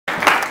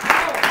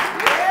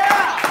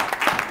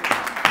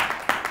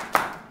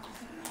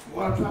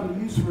trying to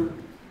use for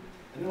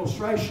an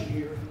illustration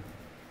here,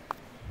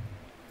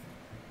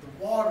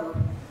 the water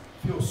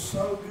feels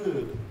so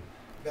good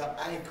about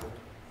ankle.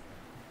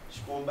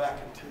 Just going back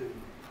in two.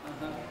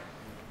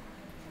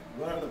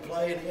 Running and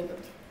playing in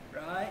it.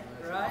 Right,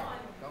 right.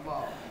 Come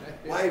on.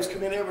 Waves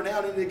come in every now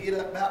and then, they get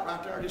up about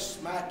right there and just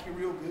smack you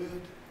real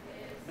good.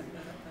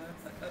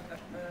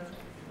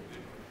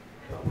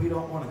 But we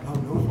don't want to go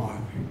no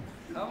farther.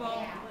 Come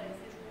on.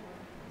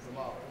 Come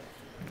on.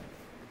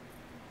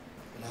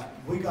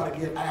 We got to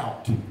get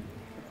out.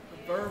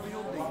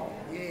 Proverbial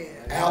deep.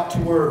 Yeah. Out to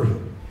where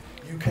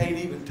you can't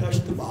even touch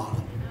the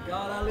bottom.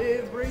 God, I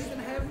live, breathe,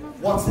 and have my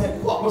being. What's that?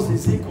 What was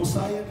Ezekiel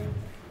saying?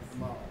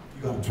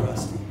 You got to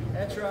trust him.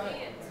 That's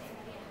right.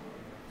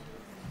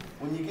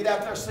 When you get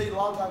out there, see, a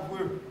lot of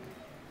times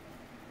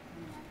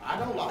I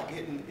don't like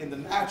getting in the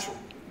natural.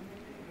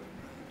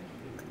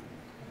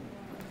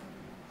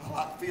 I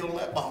like feeling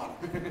that bottom.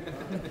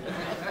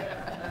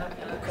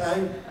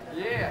 Okay?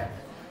 Yeah.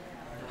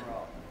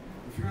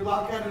 If you're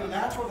like that in the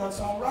natural, that's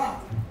all right.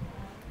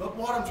 But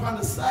what I'm trying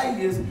to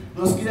say is,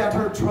 let's get out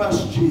there and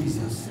trust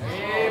Jesus.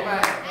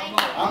 Amen.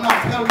 I'm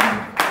not telling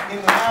you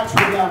in the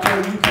natural out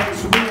there you can't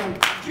swim.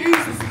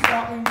 Jesus has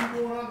got me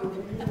going under.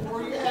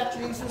 Where you at,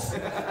 Jesus?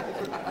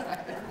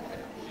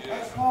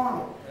 That's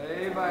carnal.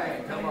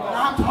 Amen. Come But on.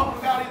 I'm talking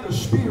about in the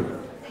Spirit.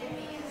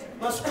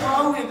 Let's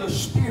grow in the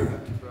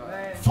Spirit.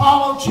 Right.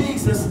 Follow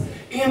Jesus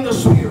in the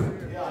Spirit.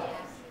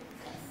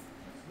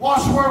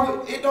 Watch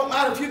where it don't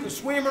matter if you can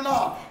swim or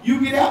not.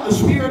 You get out in the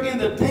Spirit in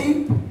the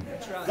deep.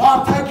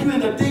 God will take you in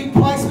the deep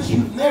places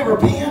you've never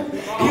been.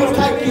 He'll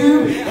take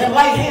you and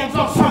lay hands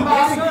on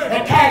somebody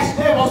and cast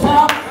devils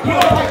out. He'll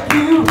take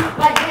you,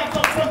 lay hands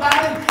on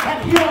somebody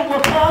and healing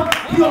will come.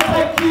 He'll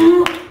take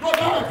you, no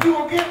matter if you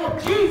will get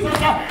with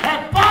Jesus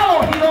and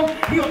follow Him,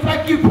 He'll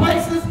take you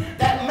places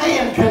that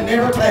man can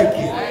never take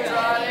you.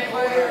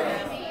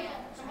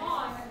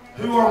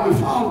 Who are we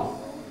following?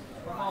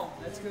 Come on,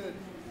 that's good.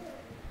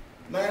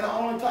 Man, I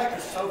only take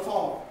us so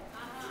far.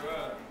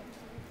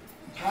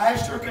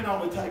 Pastor can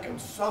only take them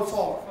so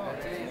far.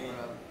 That's it,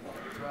 brother.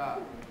 That's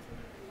right.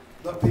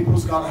 But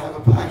people's got to have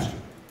a pastor.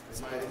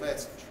 It's made a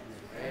message.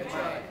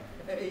 Amen.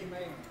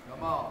 Amen.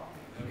 Come on.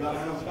 You got to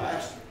have a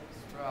pastor.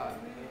 That's right.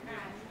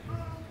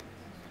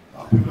 A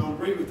lot of people don't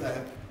agree with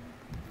that.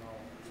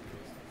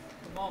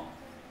 Come on.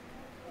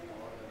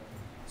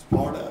 It's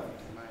part of it.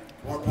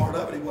 One part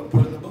of it, he wasn't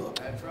put in the book.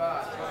 That's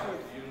right.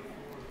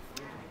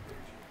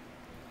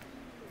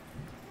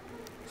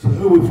 So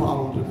who we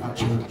follow tonight,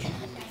 church?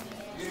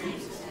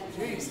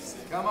 Jesus.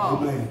 Come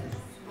on. Amen.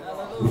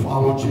 We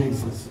follow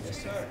Jesus.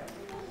 Yes, sir.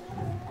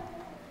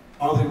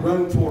 Are there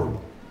room for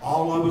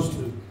all of us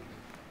to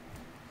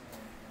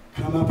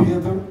come up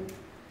hither?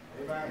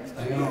 Amen.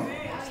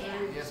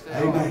 Yes, they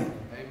are. Amen.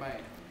 Amen.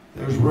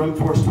 There's room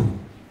for us to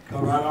go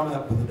right on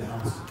up with the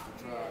dance.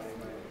 That's right.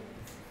 Amen.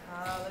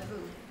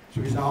 Hallelujah.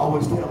 So he's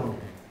always telling them,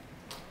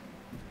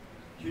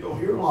 you don't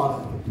hear a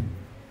lot of it.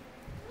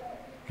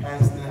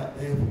 Casting out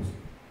devils.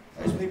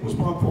 There's people's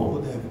plumb full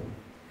of the devil.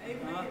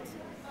 Amen.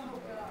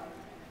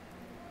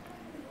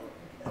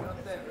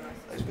 Got that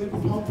right. There's people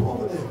plumb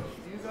full of the devil.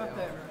 You got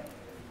that right.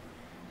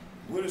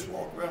 We just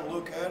walk around and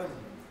look at them and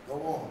go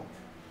on.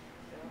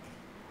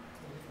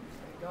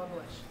 God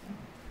bless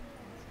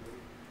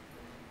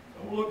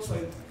you. Don't look and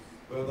say,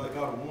 well, they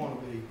got to want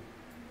to be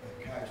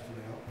casted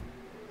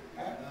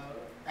out.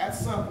 That's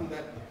something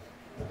that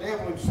the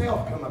devil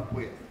himself come up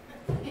with.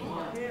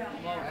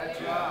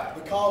 That's right.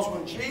 Because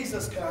when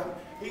Jesus come,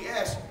 he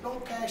asked,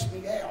 don't cast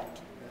me out.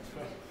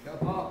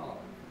 Come on.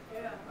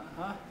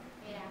 Uh-huh.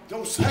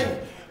 Don't say,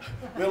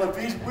 well, if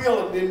he's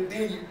willing,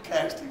 then you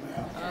cast him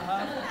out.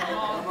 Uh-huh.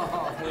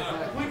 Come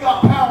on. We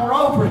got power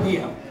over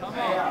him. Come on.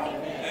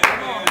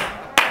 Come on.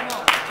 Come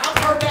on. I've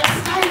heard that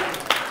statement.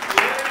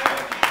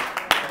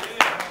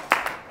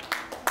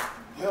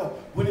 Well,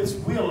 when it's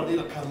willing,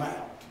 it'll come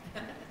out.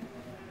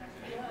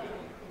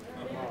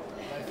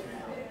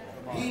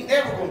 He ain't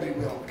never going to be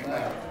willing to come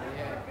out.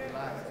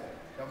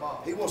 Come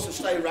on. He wants to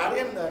stay right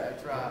in there.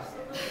 That's right.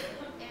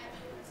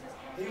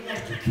 He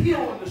wants to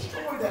kill and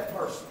destroy that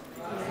person.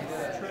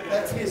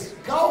 That's his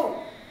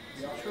goal.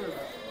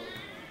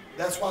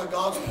 That's why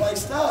God's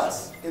placed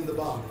us in the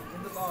body.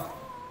 In the body.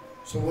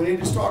 So we need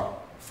to start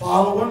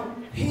following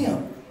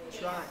him.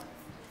 That's right.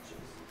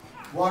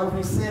 Whatever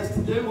he says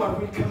to do,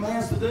 whatever he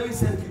commands to do, he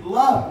said, if you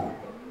love me,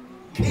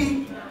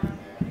 keep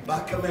my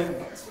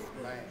commandments.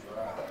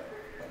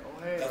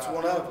 That's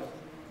one of them.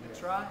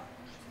 That's right.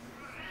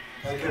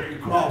 Take up your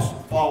cross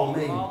and follow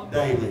me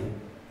daily.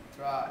 That's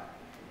right.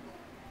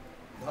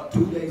 Not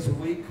 2 days a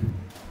week,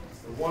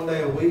 or 1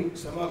 day a week.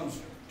 Some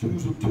of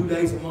them's two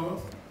days a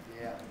month.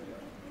 Yeah.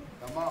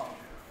 Come on.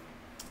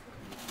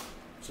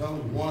 Some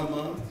is 1 a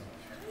month.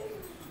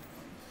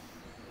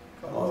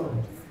 Hello.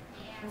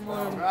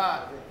 That's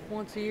right.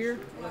 Once a year.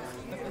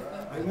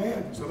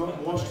 Amen. Some of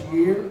them once a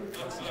year.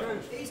 That's the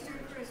truth. Easter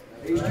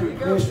and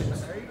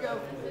Christmas. There you go.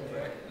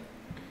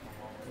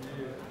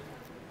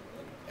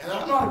 And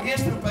I'm not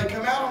against them if they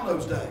come out on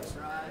those days.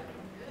 Right.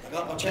 I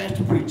got my chance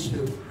to preach to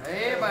them.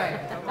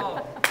 Amen. Come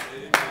on.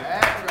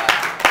 That's right.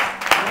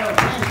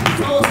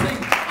 So see,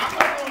 I'm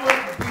not going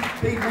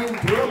to be mean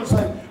to them and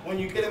say, when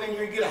you get them in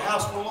here, you get a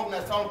house full of them,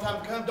 that's the only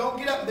time to come. Don't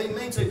get up and be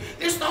mean. Say,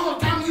 this is the only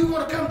time you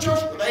want to come to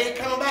church, but they ain't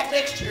coming back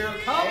next year.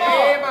 Come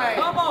Amen.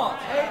 on. Come on.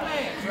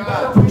 Amen. You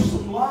better preach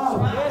some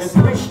love and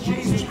preach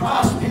Jesus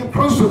Christ and Him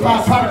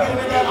crucified. Try to get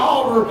them in that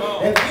altar,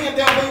 and then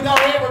they'll be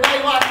there every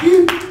day like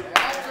you.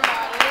 That's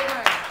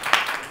right.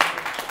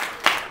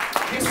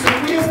 Get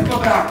some wisdom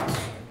about us.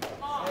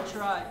 That's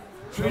right.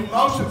 So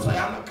most of them say,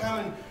 I'm not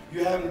coming.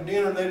 You're having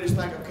dinner, they just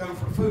think I'm coming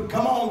for food.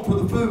 Come on for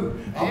the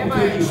food. I'm going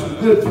to give you some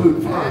good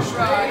food first. That's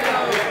right.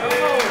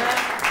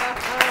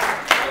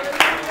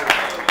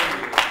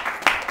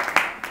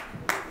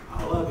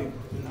 I love Him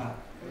tonight.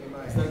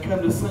 As they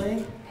come to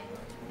sing,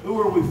 who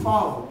are we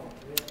following?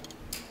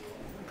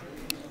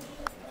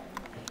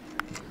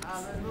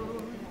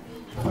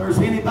 If there's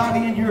anybody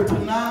in here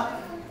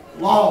tonight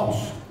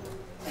lost,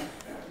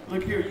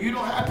 look here, you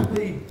don't have to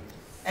be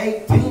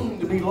 18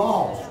 to be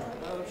lost.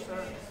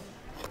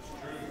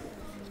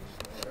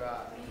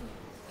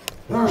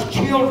 There's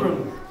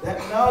children that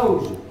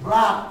knows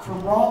right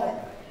from wrong.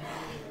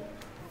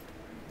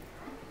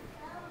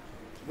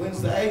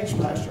 When's the age,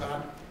 Pastor?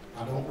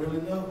 I don't really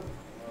know.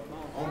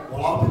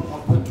 Well,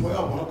 I'll put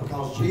 12 on it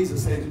because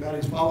Jesus said about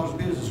His Father's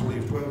business when He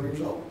was 12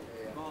 years old.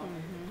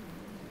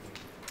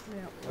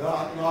 Well,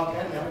 I know I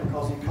can now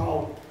because He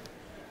called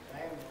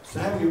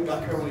Samuel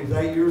back here when he was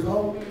 8 years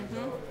old.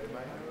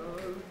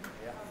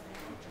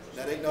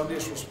 That ain't no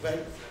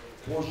disrespect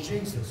towards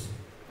Jesus.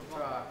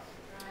 That's right.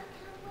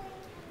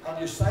 I'm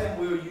just saying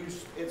we'll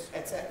use, it's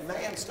that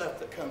man stuff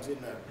that comes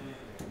in there.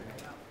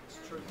 It's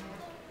true.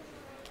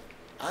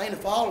 I ain't a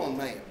following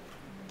man.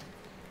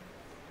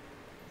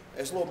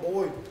 This little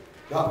boy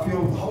got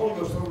filled with the Holy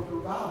Ghost over the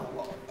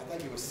revival. I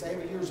think he was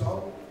 7 years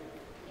old.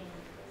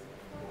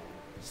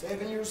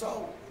 7 years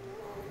old.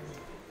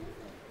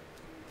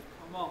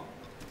 Come on.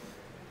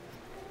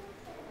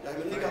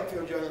 David, he got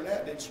filled younger than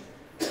that, didn't she?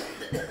 I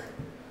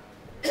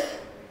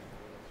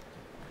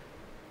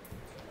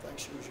think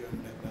she was younger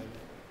than that, David.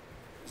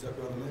 Is that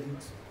Brother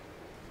Means?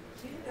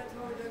 She got the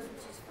Holy Ghost when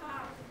she's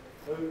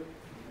 5. Who?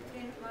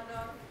 My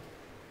daughter.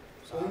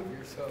 5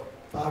 years old.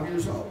 5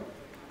 years old.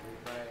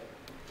 Amen.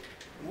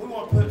 And we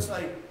want to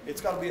say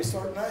it's got to be a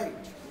certain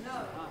age. No.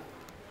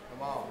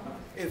 Come on.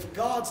 If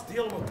God's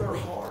dealing with their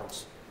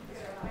hearts,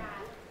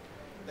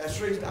 that's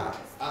the reason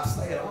I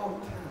say it all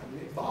the time.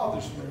 It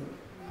bothers me.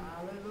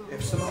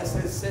 If somebody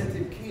says, set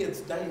them kids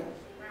down.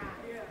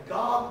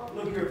 God,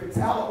 look here, if it's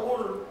out of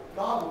order,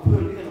 God will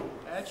put it in them.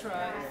 That's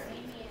right.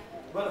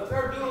 But if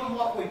they're doing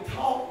what we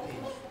taught them,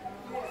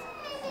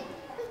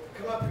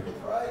 come up here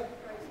and pray,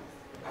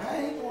 I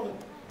ain't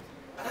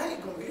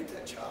gonna get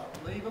that child.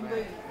 Leave them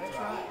be. That's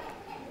right.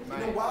 You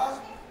know why?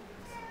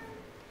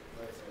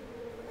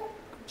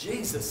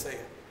 Jesus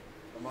said,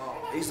 Come on.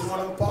 He's the one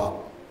I'm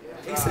following.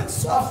 He said, That's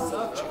suffer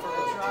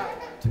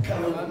right. to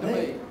come unto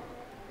me.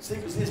 See,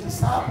 because His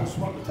disciples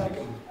wanted to take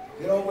Him.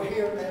 Get over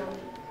here now.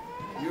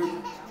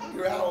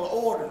 You're out of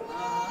order.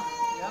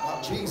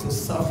 Not Jesus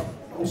suffered.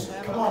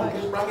 Come on,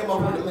 just bring Him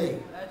over to me.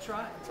 That's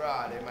right. That's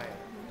right. Amen.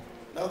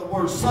 In other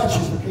words, such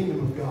is the kingdom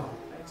of God.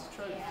 That's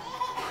true.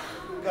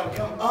 You've got to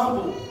come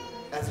humble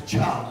as a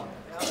child.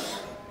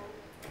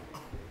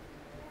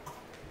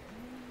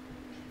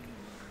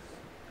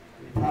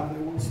 Anytime they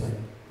want to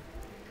sing,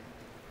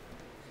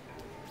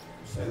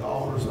 say the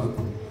altar's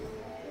open.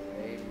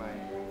 Amen.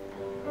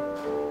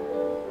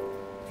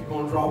 If you're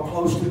going to draw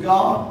close to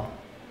God,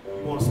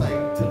 you want to say,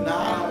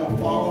 tonight I'm going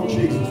to follow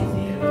Jesus with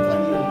everything in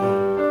me.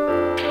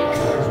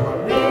 That's right.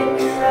 When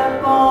you're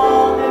up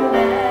on the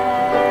mountain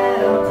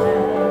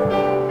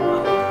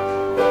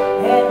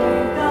and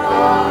you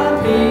got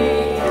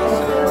peace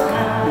of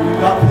mind, You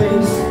got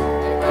peace?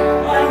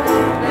 like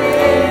you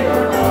live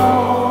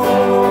alone.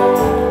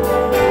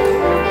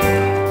 Look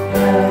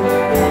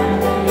down in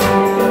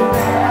the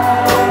valley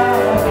of trials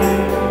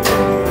and temptation.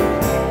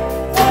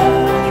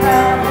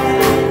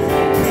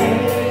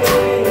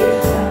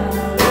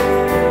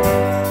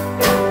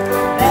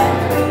 That's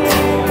when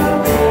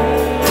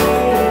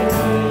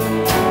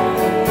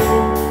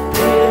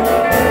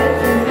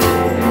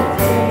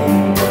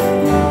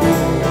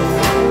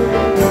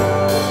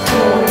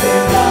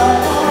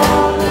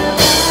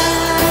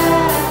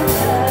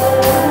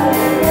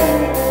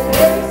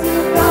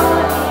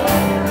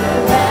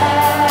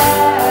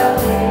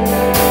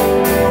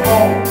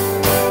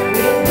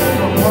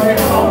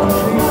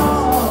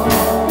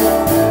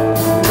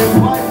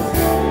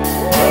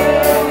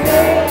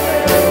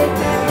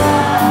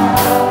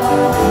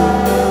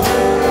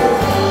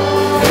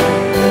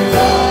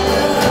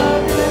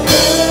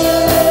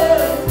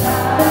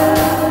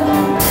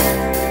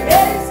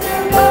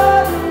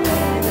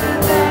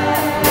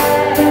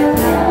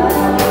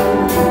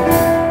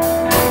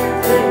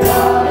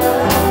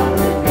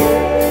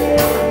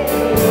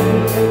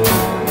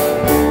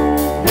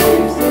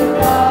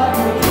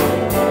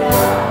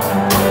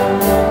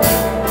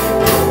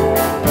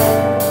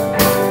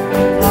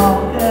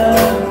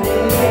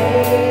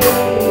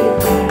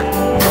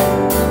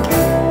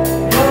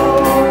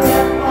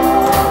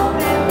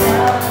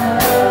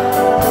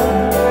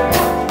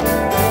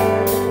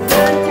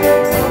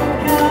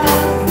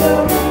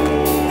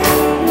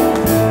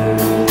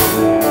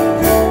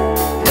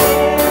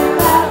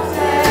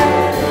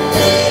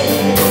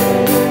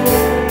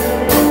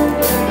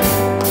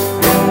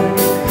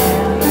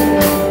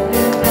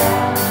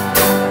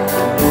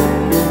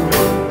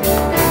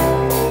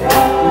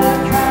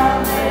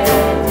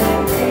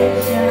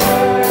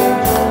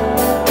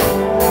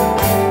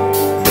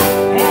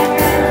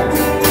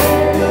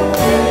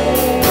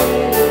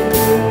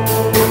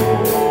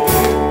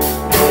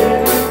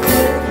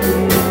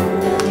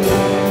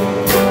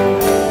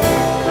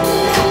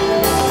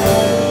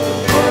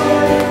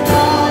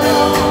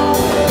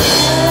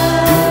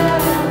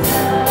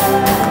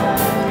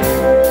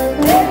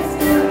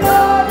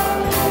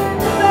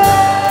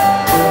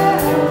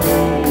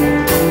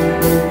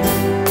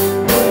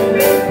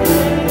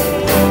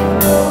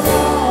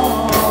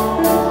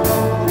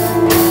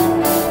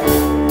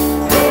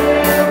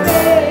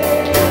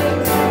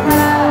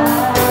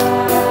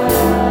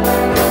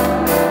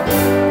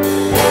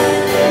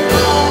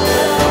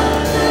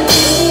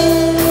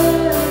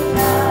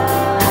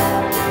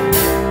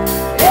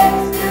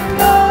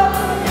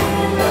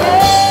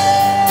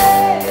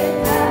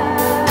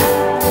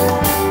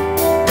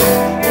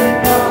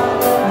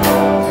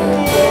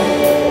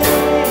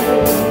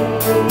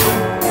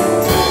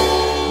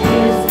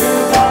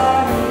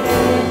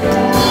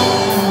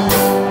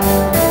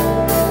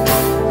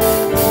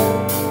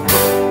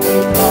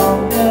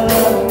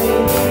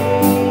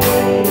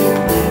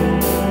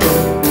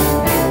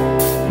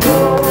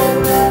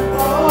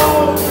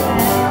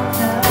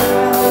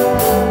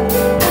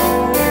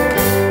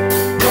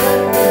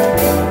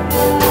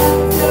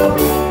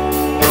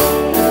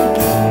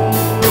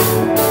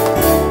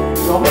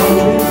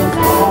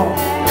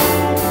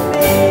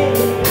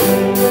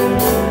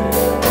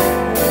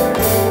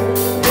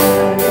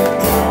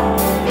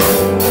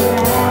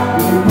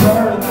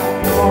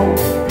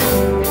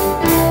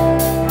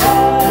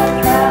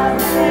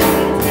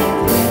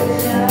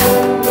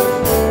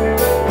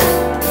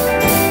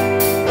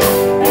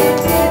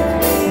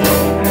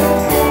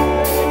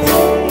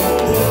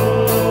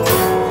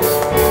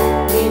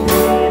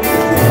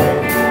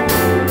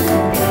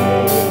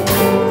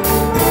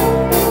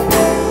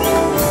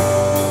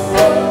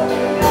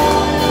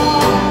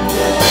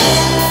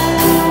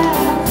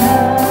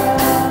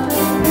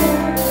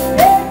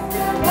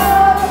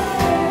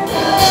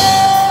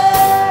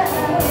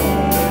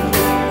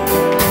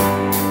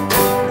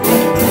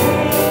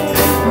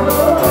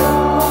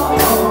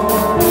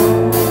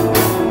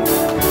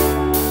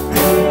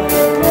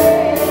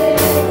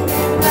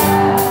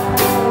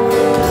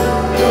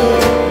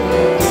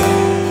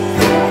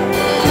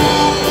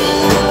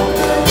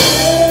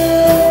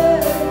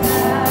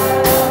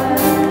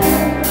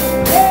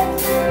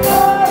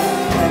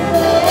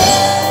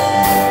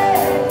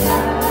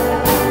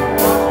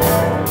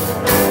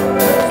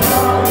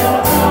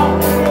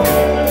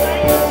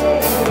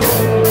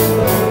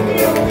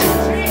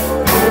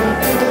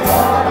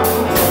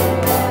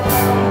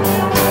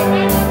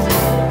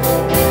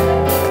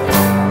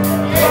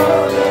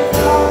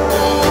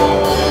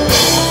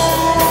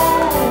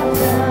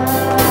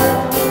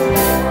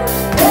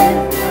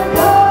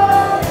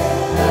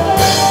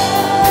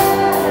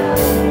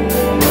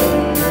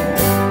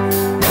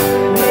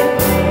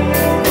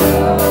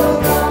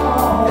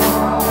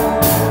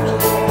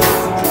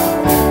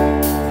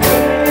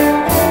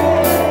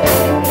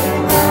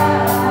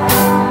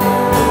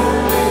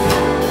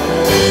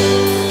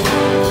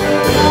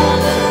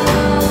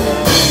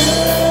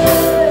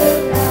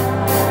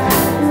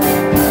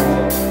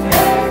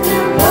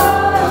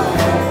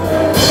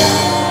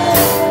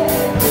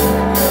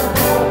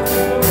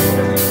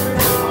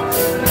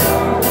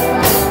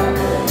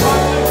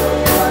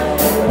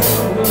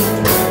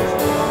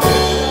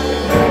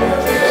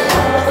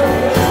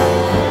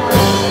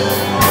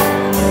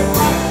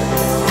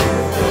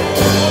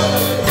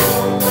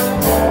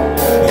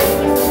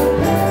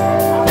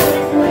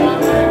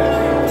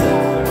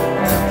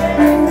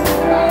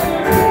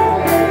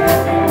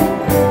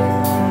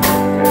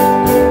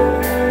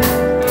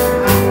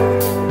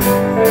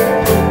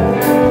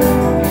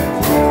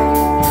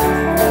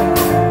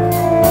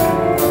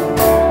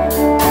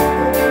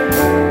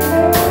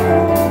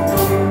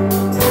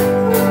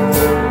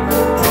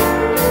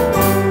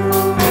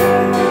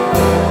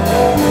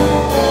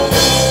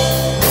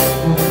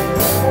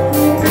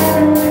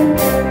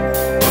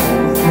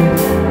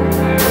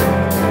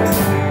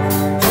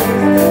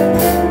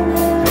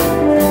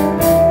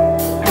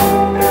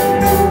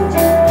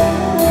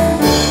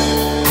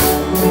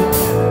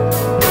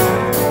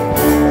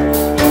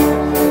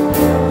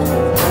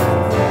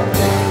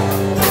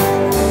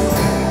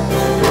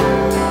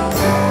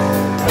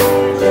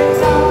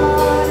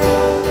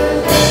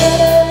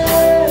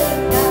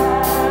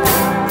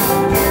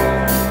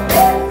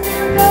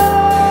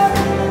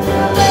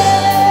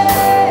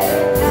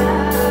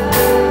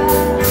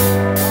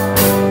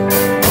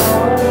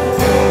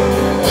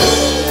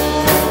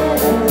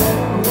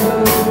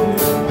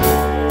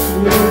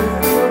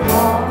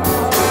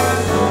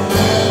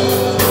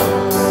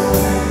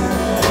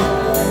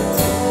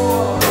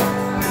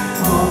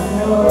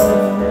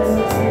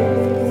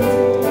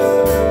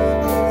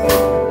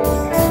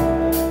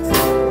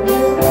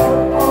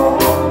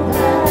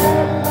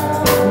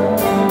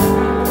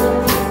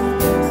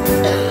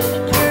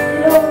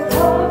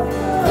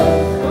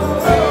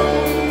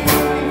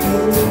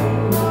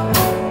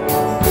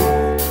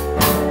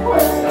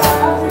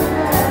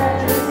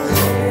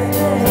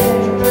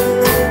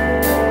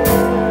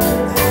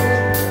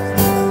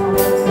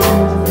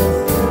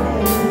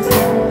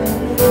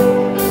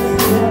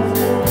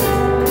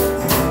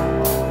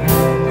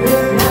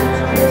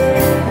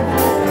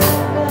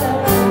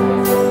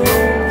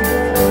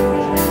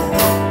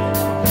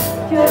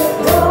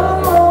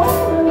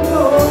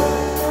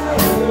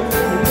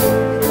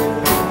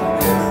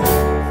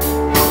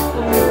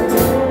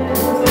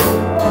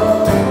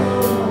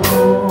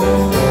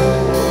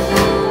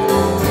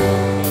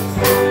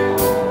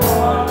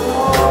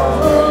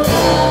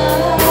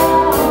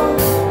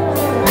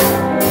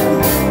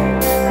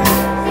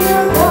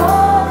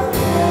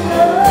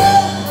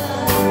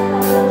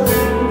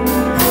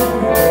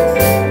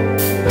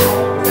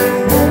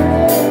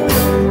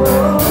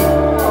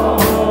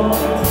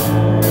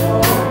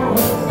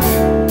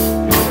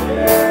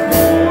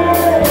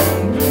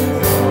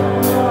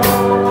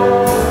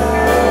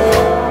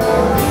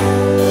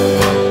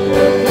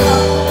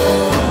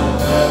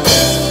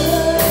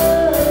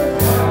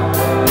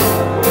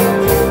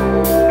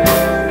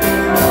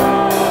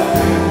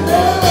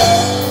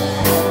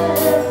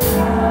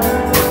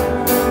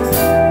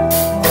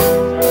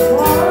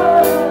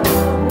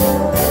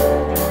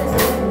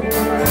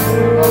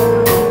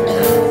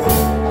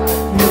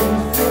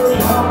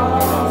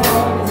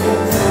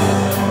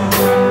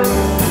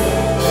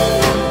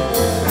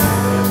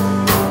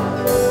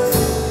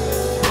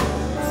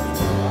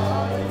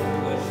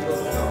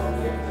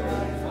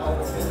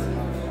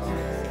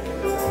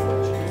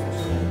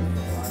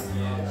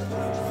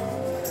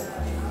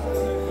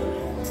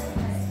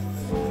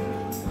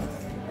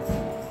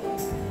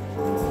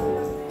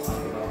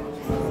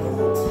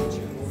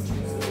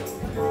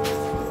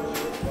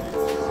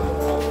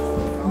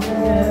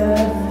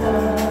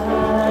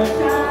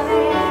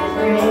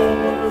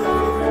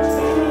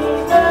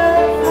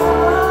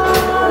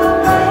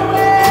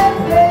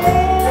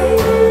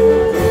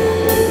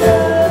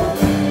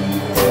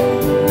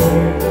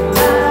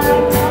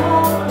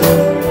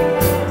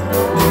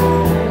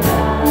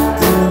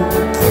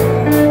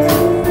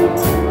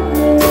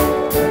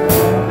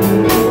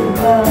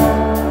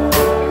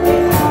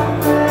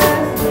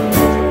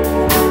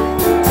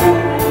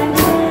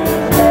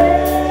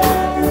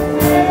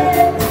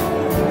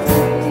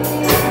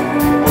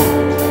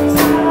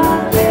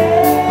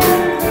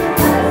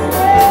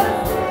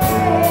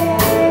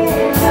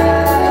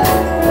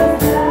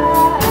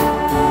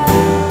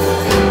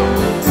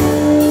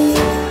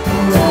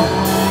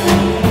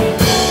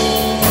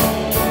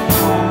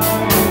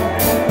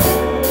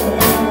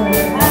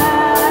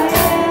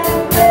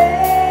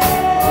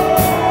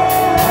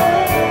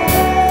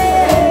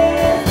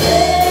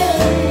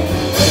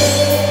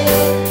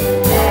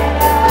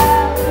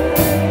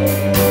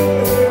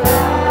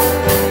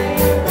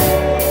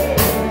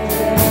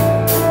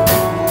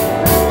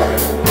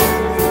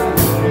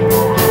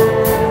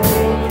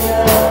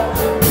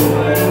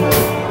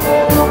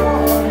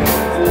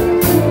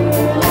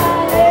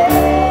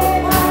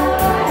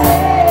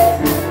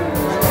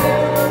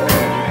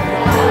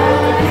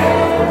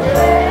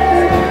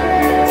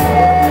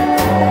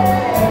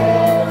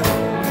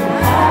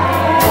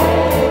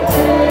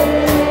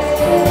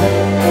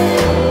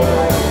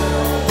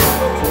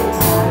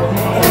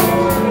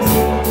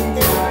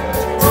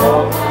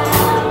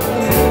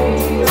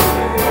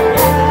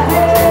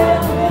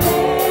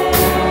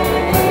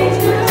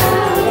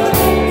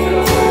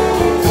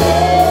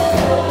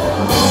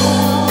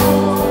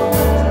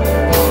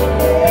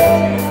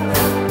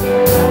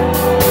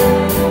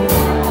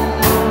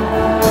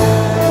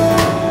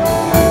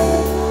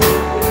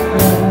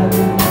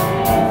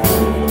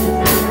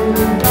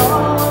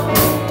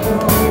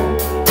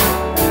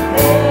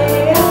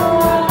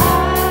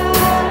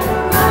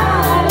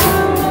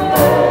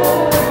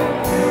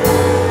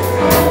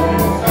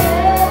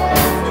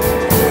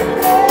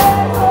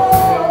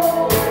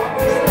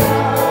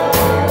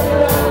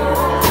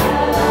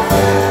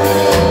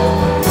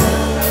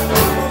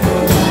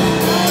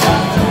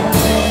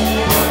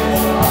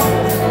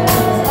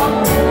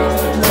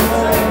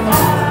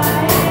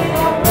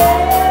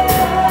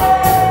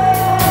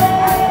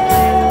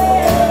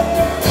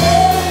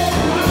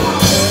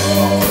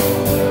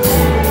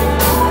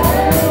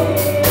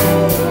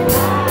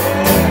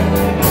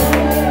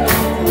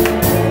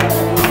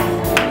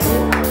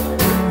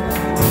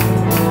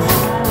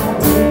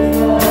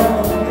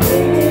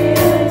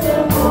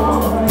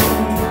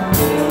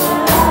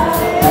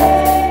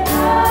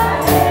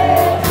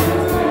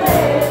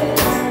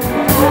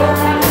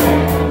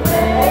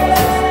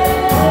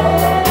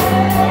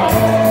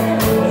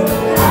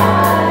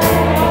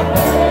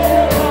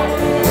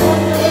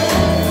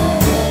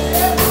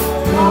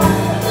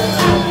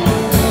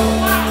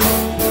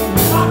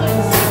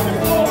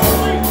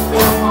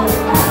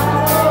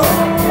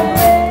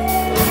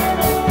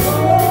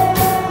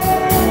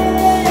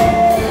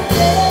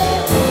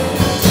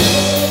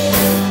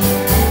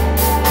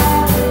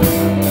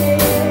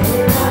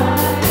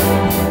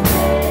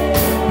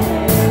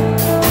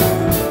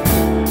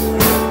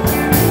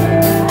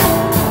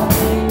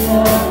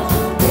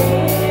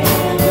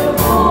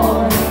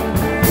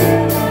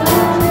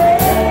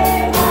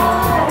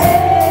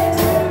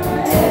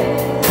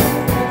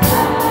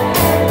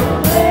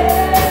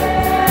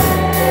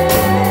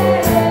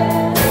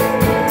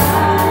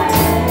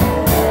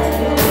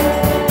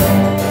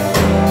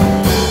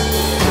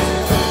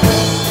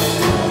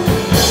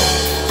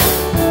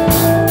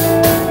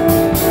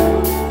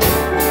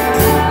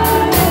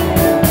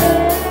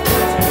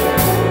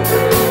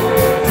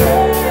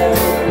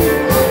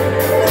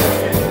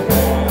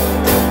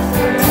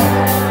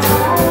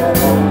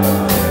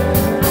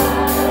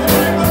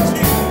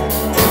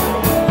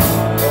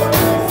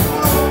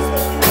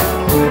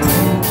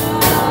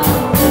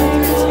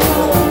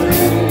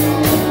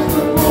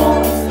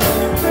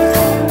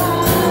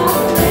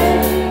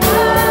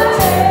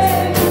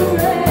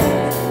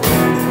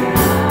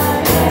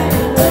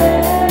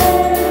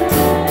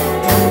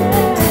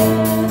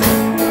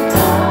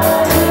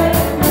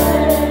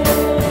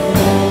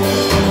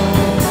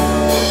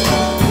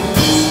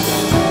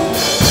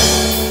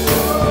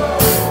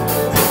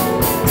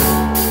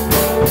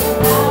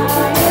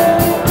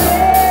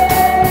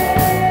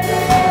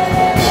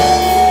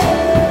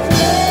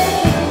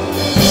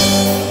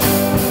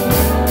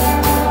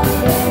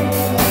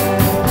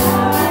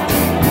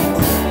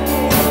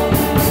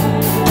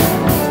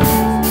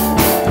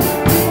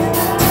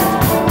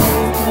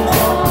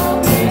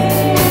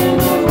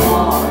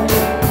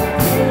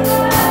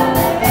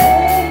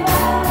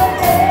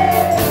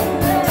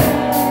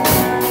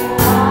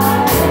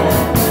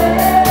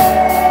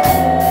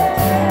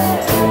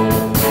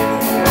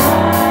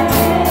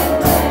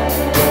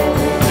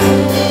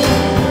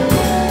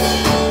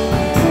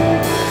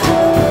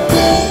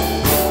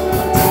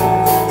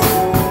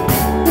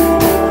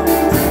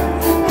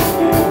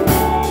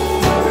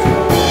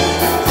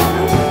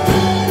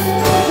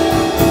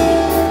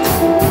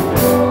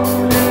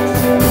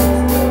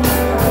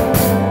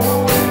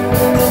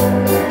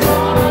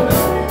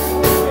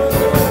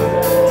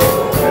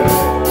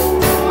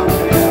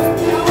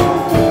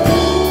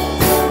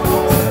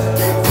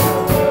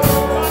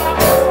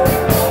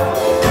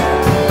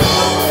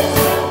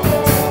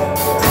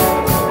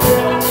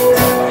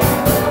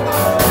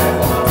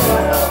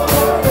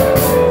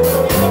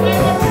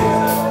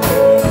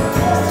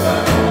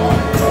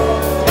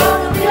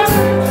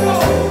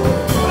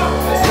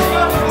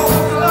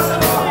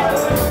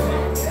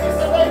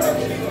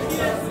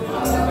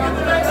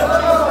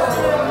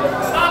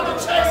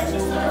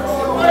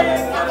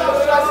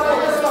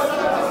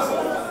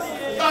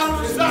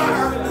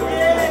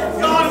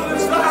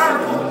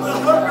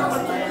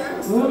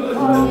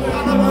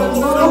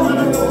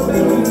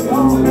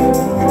Hallelujah.